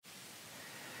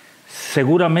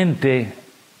Seguramente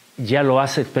ya lo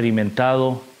has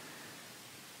experimentado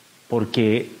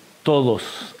porque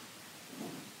todos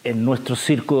en nuestro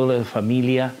círculo de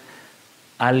familia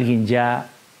alguien ya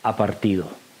ha partido.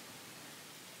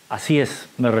 Así es,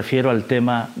 me refiero al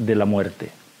tema de la muerte.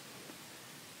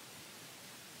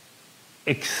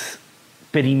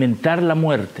 Experimentar la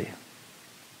muerte,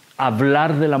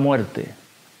 hablar de la muerte,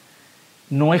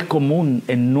 no es común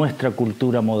en nuestra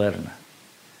cultura moderna.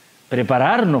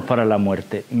 Prepararnos para la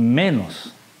muerte,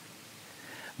 menos.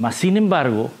 Mas, sin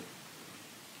embargo,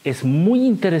 es muy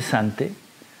interesante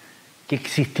que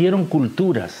existieron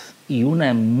culturas, y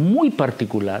una muy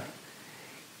particular,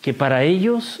 que para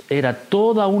ellos era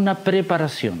toda una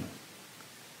preparación,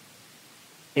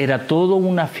 era toda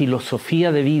una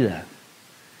filosofía de vida,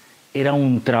 era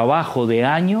un trabajo de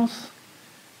años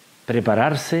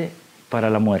prepararse para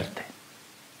la muerte.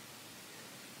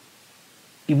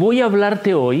 Y voy a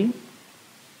hablarte hoy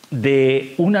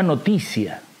de una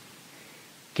noticia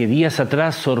que días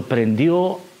atrás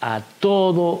sorprendió a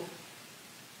todo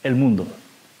el mundo.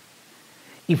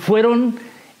 Y fueron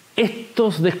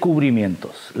estos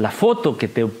descubrimientos. La foto que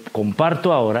te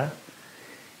comparto ahora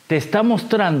te está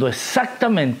mostrando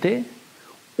exactamente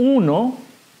uno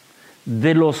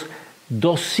de los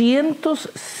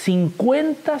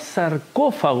 250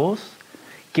 sarcófagos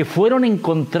que fueron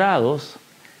encontrados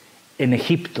en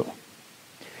Egipto.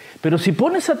 Pero si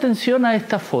pones atención a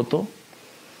esta foto,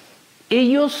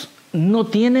 ellos no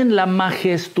tienen la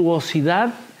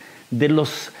majestuosidad de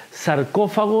los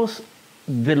sarcófagos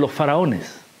de los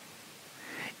faraones.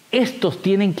 Estos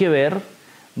tienen que ver,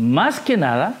 más que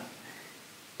nada,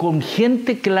 con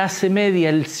gente clase media,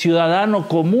 el ciudadano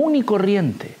común y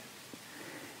corriente.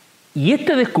 Y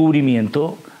este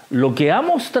descubrimiento lo que ha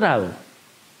mostrado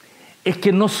es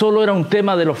que no solo era un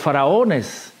tema de los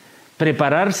faraones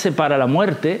prepararse para la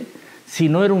muerte,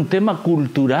 sino era un tema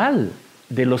cultural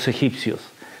de los egipcios,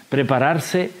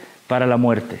 prepararse para la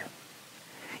muerte.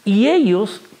 Y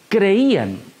ellos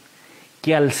creían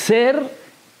que al ser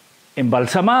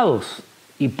embalsamados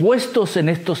y puestos en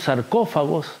estos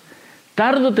sarcófagos,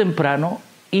 tarde o temprano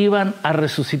iban a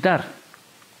resucitar.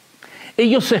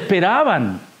 Ellos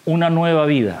esperaban una nueva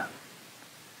vida.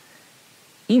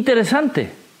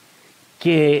 Interesante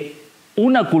que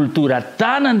una cultura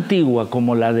tan antigua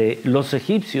como la de los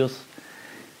egipcios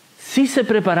sí se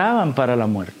preparaban para la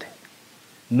muerte.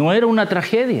 No era una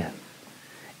tragedia,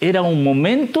 era un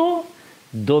momento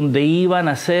donde iban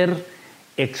a ser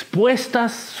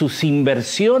expuestas sus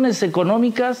inversiones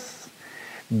económicas,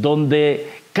 donde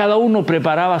cada uno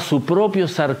preparaba su propio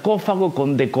sarcófago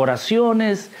con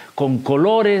decoraciones, con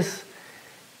colores.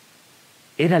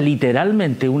 Era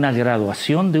literalmente una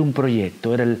graduación de un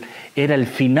proyecto, era el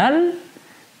final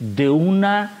de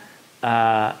una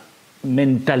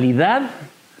mentalidad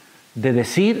de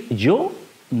decir, yo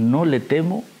no le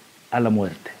temo a la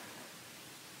muerte.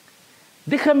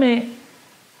 Déjame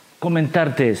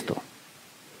comentarte esto.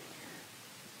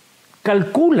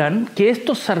 Calculan que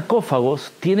estos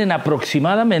sarcófagos tienen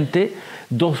aproximadamente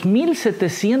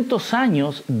 2700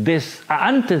 años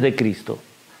antes de Cristo.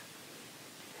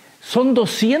 Son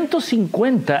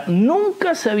 250,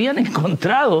 nunca se habían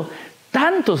encontrado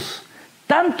tantos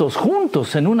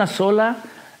juntos en un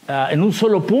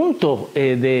solo punto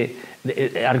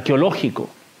arqueológico.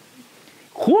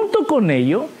 Junto con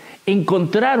ello,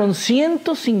 encontraron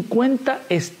 150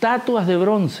 estatuas de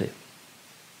bronce.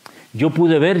 Yo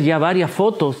pude ver ya varias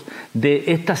fotos de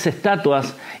estas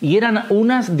estatuas y eran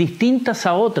unas distintas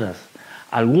a otras.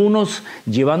 Algunos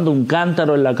llevando un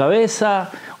cántaro en la cabeza,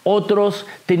 otros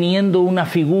teniendo una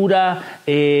figura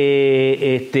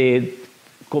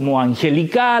como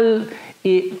angelical.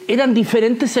 Eran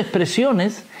diferentes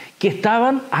expresiones que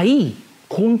estaban ahí,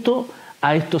 junto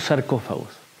a estos sarcófagos.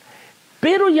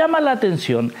 Pero llama la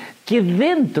atención que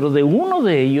dentro de uno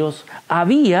de ellos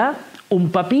había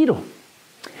un papiro.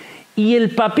 Y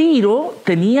el papiro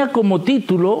tenía como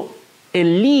título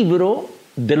el libro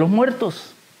de los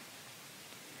muertos.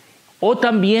 O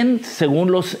también,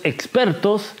 según los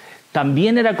expertos,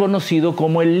 también era conocido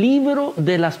como el libro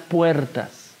de las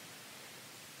puertas.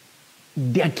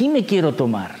 De aquí me quiero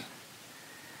tomar.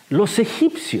 Los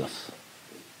egipcios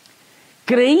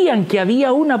creían que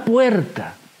había una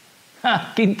puerta.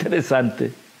 ¡Ah, qué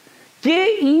interesante!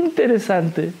 ¡Qué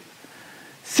interesante!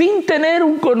 Sin tener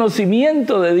un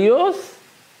conocimiento de Dios,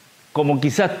 como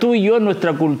quizás tú y yo en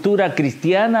nuestra cultura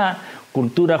cristiana,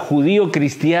 cultura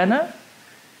judío-cristiana,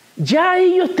 ya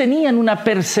ellos tenían una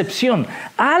percepción.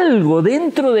 Algo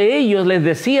dentro de ellos les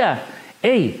decía,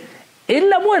 hey, en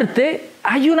la muerte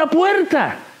hay una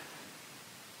puerta.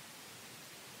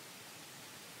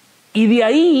 Y de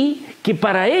ahí que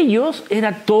para ellos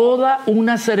era toda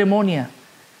una ceremonia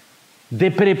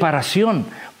de preparación,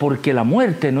 porque la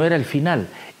muerte no era el final,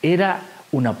 era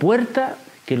una puerta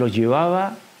que los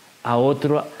llevaba a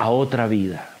otra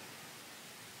vida.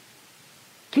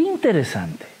 Qué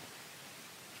interesante.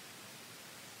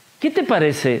 ¿Qué te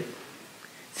parece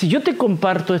si yo te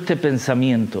comparto este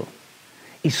pensamiento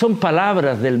y son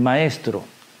palabras del Maestro,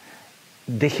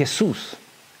 de Jesús,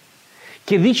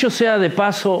 que dicho sea de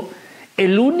paso,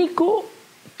 el único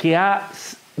que ha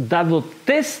dado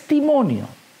testimonio,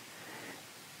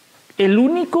 el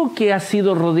único que ha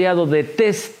sido rodeado de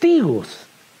testigos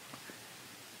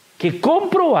que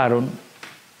comprobaron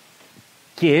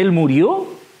que Él murió,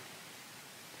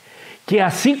 que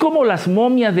así como las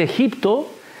momias de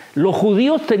Egipto, los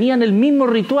judíos tenían el mismo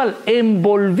ritual,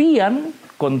 envolvían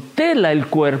con tela el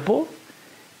cuerpo,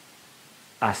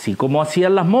 así como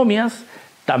hacían las momias,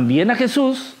 también a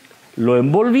Jesús lo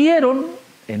envolvieron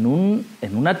en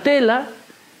una tela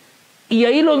y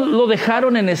ahí lo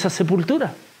dejaron en esa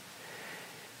sepultura.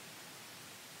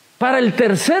 Para el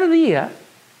tercer día,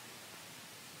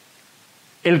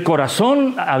 el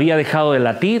corazón había dejado de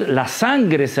latir, la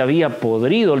sangre se había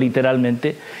podrido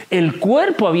literalmente, el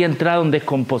cuerpo había entrado en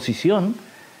descomposición,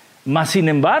 mas sin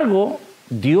embargo,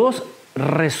 Dios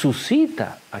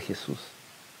resucita a Jesús.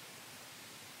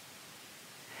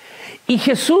 Y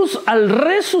Jesús, al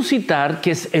resucitar,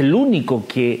 que es el único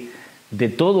que de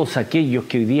todos aquellos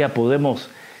que hoy día podemos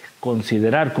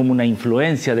considerar como una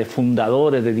influencia de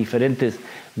fundadores de diferentes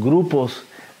grupos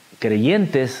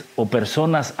creyentes o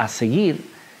personas a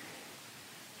seguir,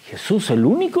 Jesús, el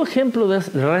único ejemplo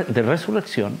de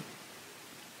resurrección,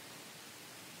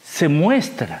 se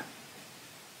muestra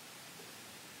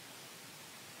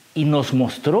y nos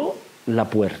mostró la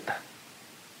puerta.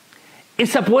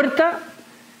 Esa puerta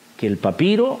que el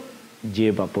papiro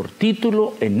lleva por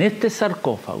título en este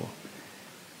sarcófago,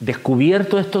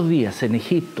 descubierto estos días en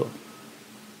Egipto.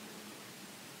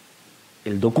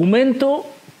 El documento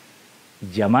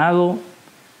llamado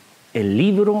el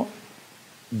libro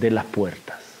de las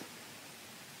puertas.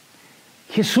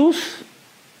 Jesús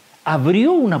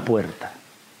abrió una puerta.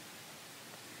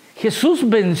 Jesús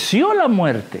venció la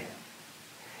muerte.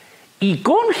 Y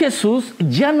con Jesús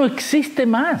ya no existe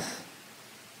más.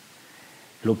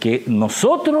 Lo que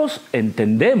nosotros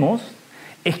entendemos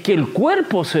es que el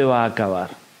cuerpo se va a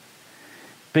acabar.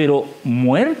 Pero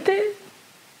muerte,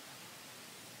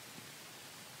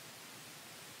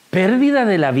 pérdida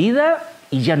de la vida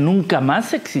y ya nunca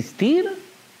más existir,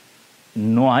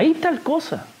 no hay tal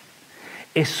cosa.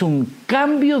 Es un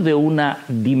cambio de una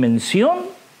dimensión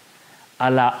a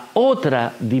la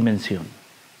otra dimensión.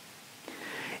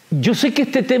 Yo sé que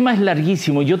este tema es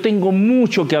larguísimo, yo tengo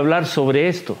mucho que hablar sobre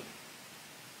esto.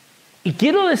 Y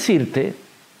quiero decirte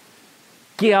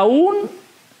que aún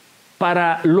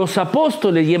para los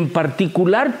apóstoles y en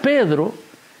particular Pedro,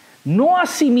 no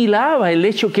asimilaba el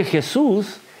hecho que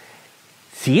Jesús,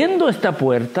 siendo esta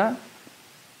puerta,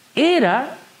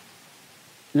 era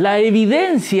la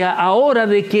evidencia ahora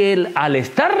de que Él, al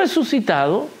estar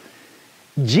resucitado,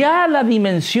 ya la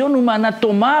dimensión humana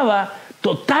tomaba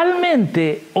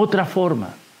totalmente otra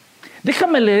forma.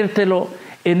 Déjame leértelo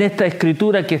en esta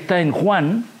escritura que está en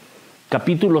Juan,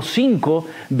 capítulo 5,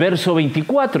 verso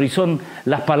 24, y son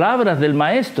las palabras del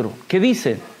Maestro, que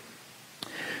dice: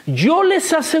 yo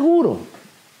les aseguro,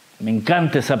 me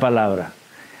encanta esa palabra,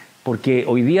 porque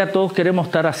hoy día todos queremos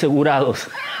estar asegurados.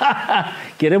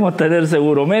 Queremos tener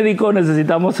seguro médico,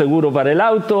 necesitamos seguro para el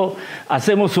auto,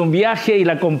 hacemos un viaje y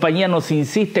la compañía nos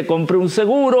insiste, compre un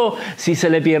seguro, si se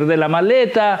le pierde la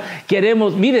maleta,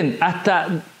 queremos, miren, hasta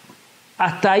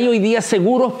hay hoy día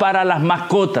seguros para las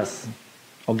mascotas,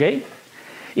 ¿ok?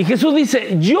 Y Jesús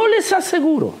dice, yo les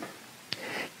aseguro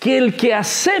que el que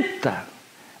acepta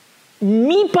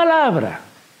mi palabra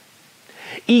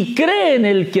y cree en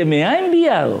el que me ha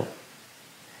enviado,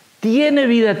 tiene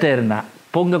vida eterna.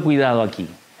 Ponga cuidado aquí.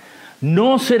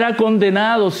 No será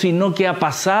condenado, sino que ha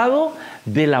pasado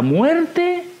de la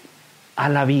muerte a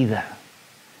la vida.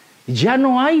 Ya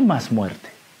no hay más muerte.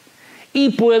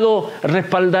 Y puedo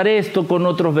respaldar esto con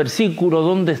otros versículos,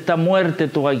 donde está muerte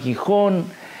tu aguijón.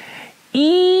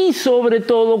 Y sobre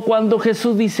todo cuando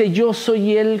Jesús dice, yo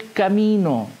soy el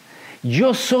camino,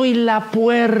 yo soy la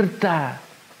puerta.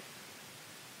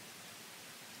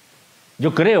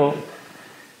 Yo creo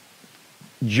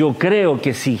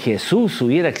que si Jesús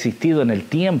hubiera existido en el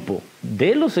tiempo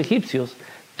de los egipcios,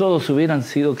 todos hubieran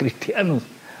sido cristianos,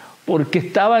 porque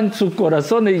estaban sus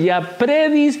corazones ya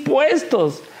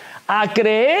predispuestos a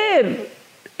creer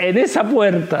en esa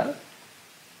puerta.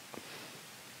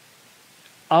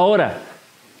 Ahora,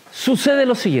 sucede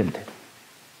lo siguiente.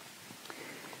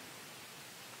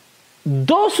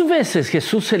 2 veces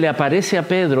Jesús se le aparece a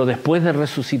Pedro después de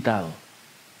resucitado.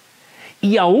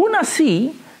 Y aún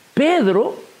así,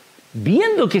 Pedro,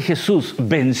 viendo que Jesús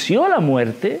venció la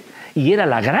muerte y era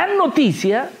la gran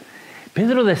noticia,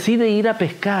 Pedro decide ir a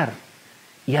pescar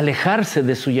y alejarse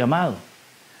de su llamado,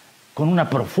 con una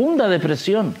profunda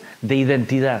depresión de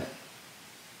identidad.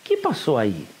 ¿Qué pasó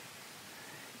ahí?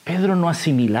 Pedro no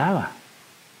asimilaba.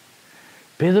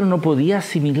 Pedro no podía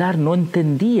asimilar, no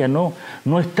entendía, no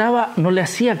le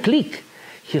hacía clic.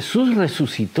 Jesús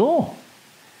resucitó.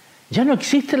 Ya no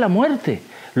existe la muerte.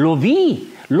 Lo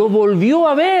vi, lo volvió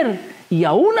a ver. Y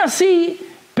aún así,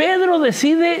 Pedro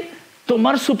decide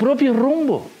tomar su propio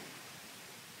rumbo.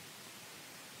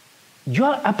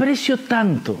 Yo aprecio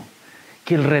tanto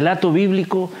que el relato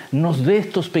bíblico nos dé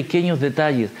estos pequeños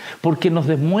detalles, porque nos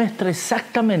demuestra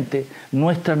exactamente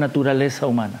nuestra naturaleza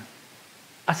humana.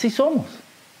 Así somos.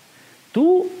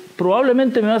 Tú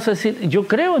probablemente me vas a decir, yo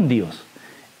creo en Dios.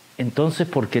 Entonces,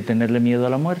 ¿por qué tenerle miedo a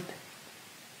la muerte?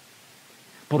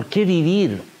 ¿Por qué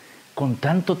vivir con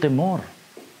tanto temor?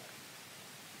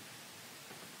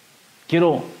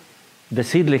 Quiero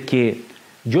decirles que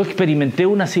yo experimenté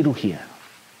una cirugía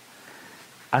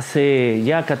hace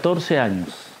ya 14 años.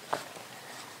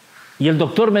 Y el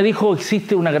doctor me dijo,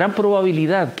 existe una gran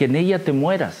probabilidad que en ella te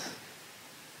mueras.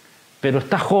 Pero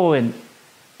estás joven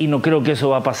y no creo que eso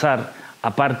va a pasar,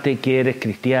 aparte que eres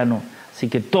cristiano, así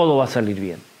que todo va a salir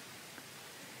bien.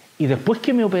 Y después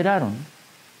que me operaron,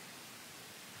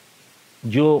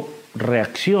 yo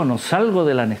reacciono, salgo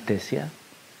de la anestesia,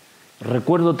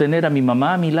 recuerdo tener a mi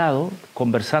mamá a mi lado,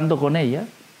 conversando con ella,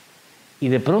 y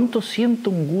de pronto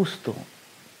siento un gusto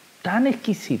tan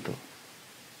exquisito,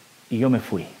 y yo me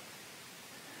fui.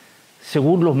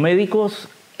 Según los médicos,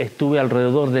 estuve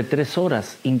alrededor de 3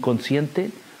 horas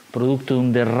inconsciente, producto de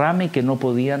un derrame que no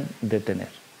podían detener.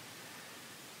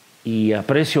 Y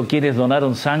aprecio quienes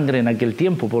donaron sangre en aquel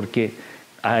tiempo, porque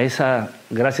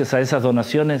gracias a esas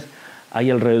donaciones hay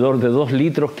alrededor de 2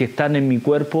 litros que están en mi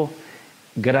cuerpo,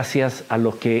 gracias a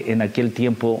los que en aquel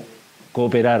tiempo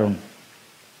cooperaron.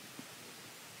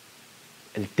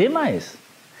 El tema es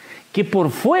que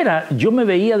por fuera yo me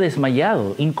veía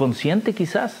desmayado, inconsciente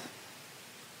quizás,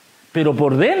 pero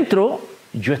por dentro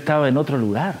yo estaba en otro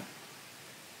lugar.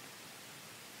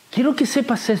 Quiero que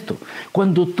sepas esto.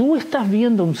 Cuando tú estás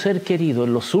viendo a un ser querido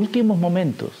en los últimos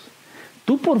momentos,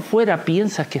 tú por fuera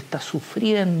piensas que estás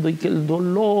sufriendo y que el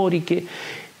dolor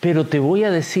pero te voy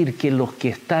a decir que los que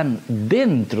están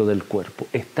dentro del cuerpo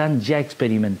están ya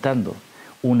experimentando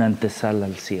una antesala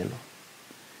al cielo.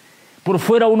 Por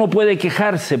fuera uno puede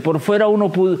quejarse, por fuera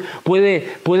uno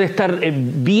puede estar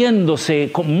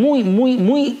viéndose con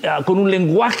un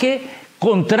lenguaje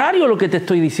contrario a lo que te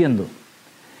estoy diciendo.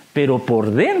 Pero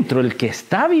por dentro, el que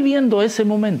está viviendo ese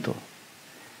momento,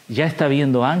 ya está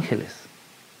viendo ángeles,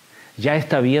 ya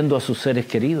está viendo a sus seres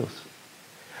queridos.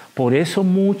 Por eso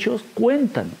muchos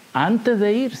cuentan, antes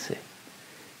de irse,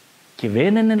 que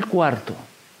ven en el cuarto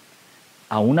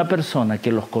a una persona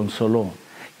que los consoló,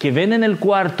 que ven en el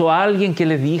cuarto a alguien que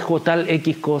les dijo tal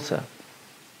X cosa.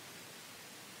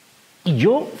 Y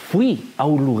yo fui a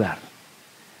un lugar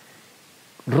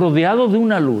rodeado de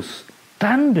una luz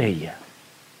tan bella,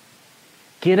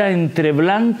 que era entre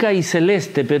blanca y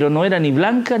celeste, pero no era ni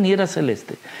blanca ni era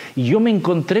celeste. Y yo me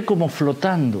encontré como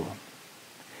flotando,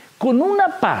 con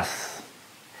una paz.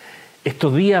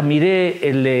 Estos días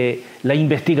miré la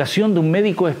investigación de un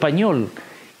médico español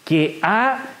que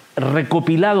ha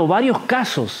recopilado varios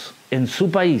casos en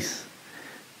su país,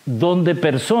 donde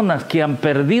personas que han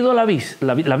perdido la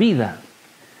vida,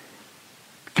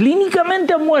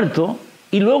 clínicamente han muerto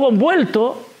y luego han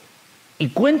vuelto y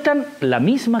cuentan la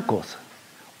misma cosa.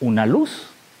 Una luz,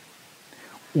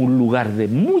 un lugar de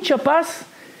mucha paz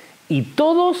y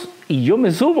yo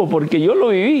me sumo porque yo lo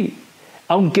viví,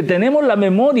 aunque tenemos la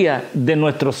memoria de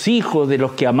nuestros hijos, de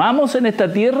los que amamos en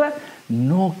esta tierra,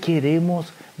 no queremos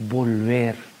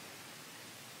volver.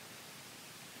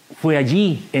 Fue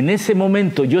allí, en ese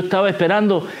momento, yo estaba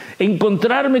esperando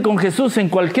encontrarme con Jesús en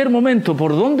cualquier momento.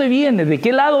 ¿Por dónde viene? ¿De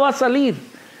qué lado va a salir?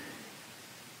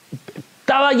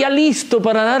 Estaba ya listo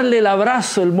para darle el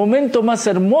abrazo, el momento más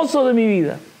hermoso de mi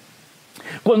vida.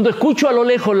 Cuando escucho a lo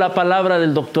lejos la palabra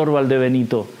del doctor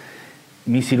Valdebenito,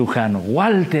 mi cirujano,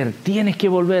 Walter, tienes que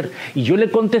volver. Y yo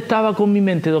le contestaba con mi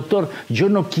mente, doctor, yo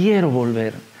no quiero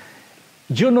volver.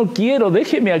 Yo no quiero,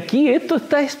 déjeme aquí, esto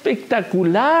está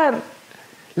espectacular.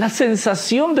 La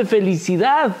sensación de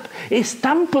felicidad es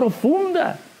tan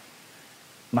profunda.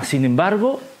 Mas, sin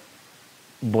embargo,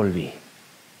 volví.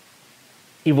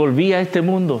 Y volví a este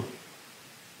mundo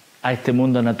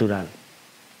natural,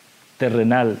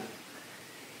 terrenal,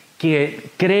 que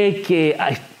cree que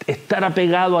estar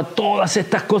apegado a todas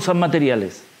estas cosas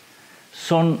materiales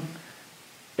son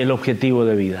el objetivo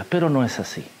de vida, pero no es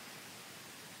así.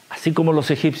 Así como los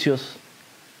egipcios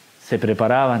se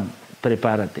preparaban,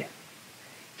 prepárate.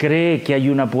 Cree que hay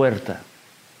una puerta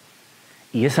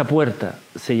y esa puerta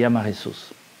se llama Jesús.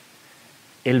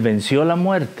 Él venció la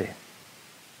muerte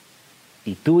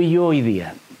y tú y yo hoy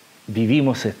día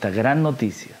vivimos esta gran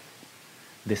noticia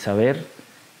de saber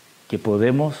que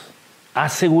podemos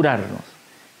asegurarnos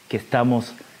que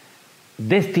estamos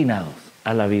destinados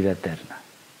a la vida eterna.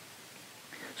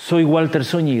 Soy Walter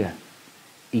Zuñiga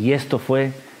y esto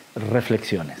fue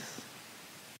Reflexiones.